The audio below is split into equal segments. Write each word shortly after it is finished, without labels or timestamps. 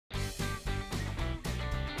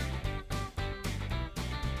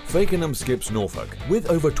Fakenham Skips, Norfolk. With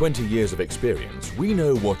over 20 years of experience, we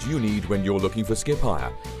know what you need when you're looking for skip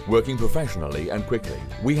hire, working professionally and quickly.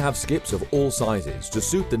 We have skips of all sizes to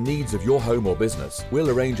suit the needs of your home or business. We'll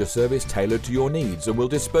arrange a service tailored to your needs and will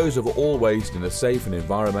dispose of all waste in a safe and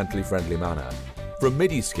environmentally friendly manner. From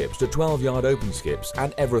midi skips to 12-yard open skips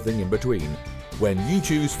and everything in between. When you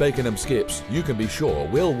choose Fakenham Skips, you can be sure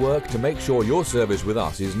we'll work to make sure your service with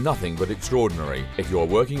us is nothing but extraordinary. If you're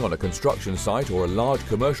working on a construction site or a large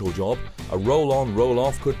commercial job, a roll-on,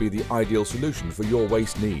 roll-off could be the ideal solution for your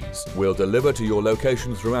waste needs. We'll deliver to your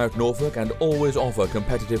location throughout Norfolk and always offer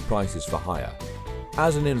competitive prices for hire.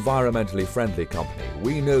 As an environmentally friendly company,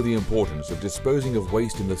 we know the importance of disposing of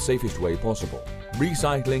waste in the safest way possible.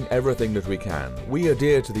 Recycling everything that we can, we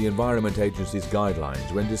adhere to the Environment Agency's guidelines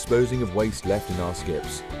when disposing of waste left in our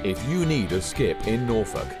skips. If you need a skip in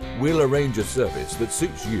Norfolk, we'll arrange a service that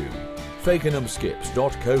suits you.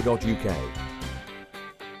 Fakenhamskips.co.uk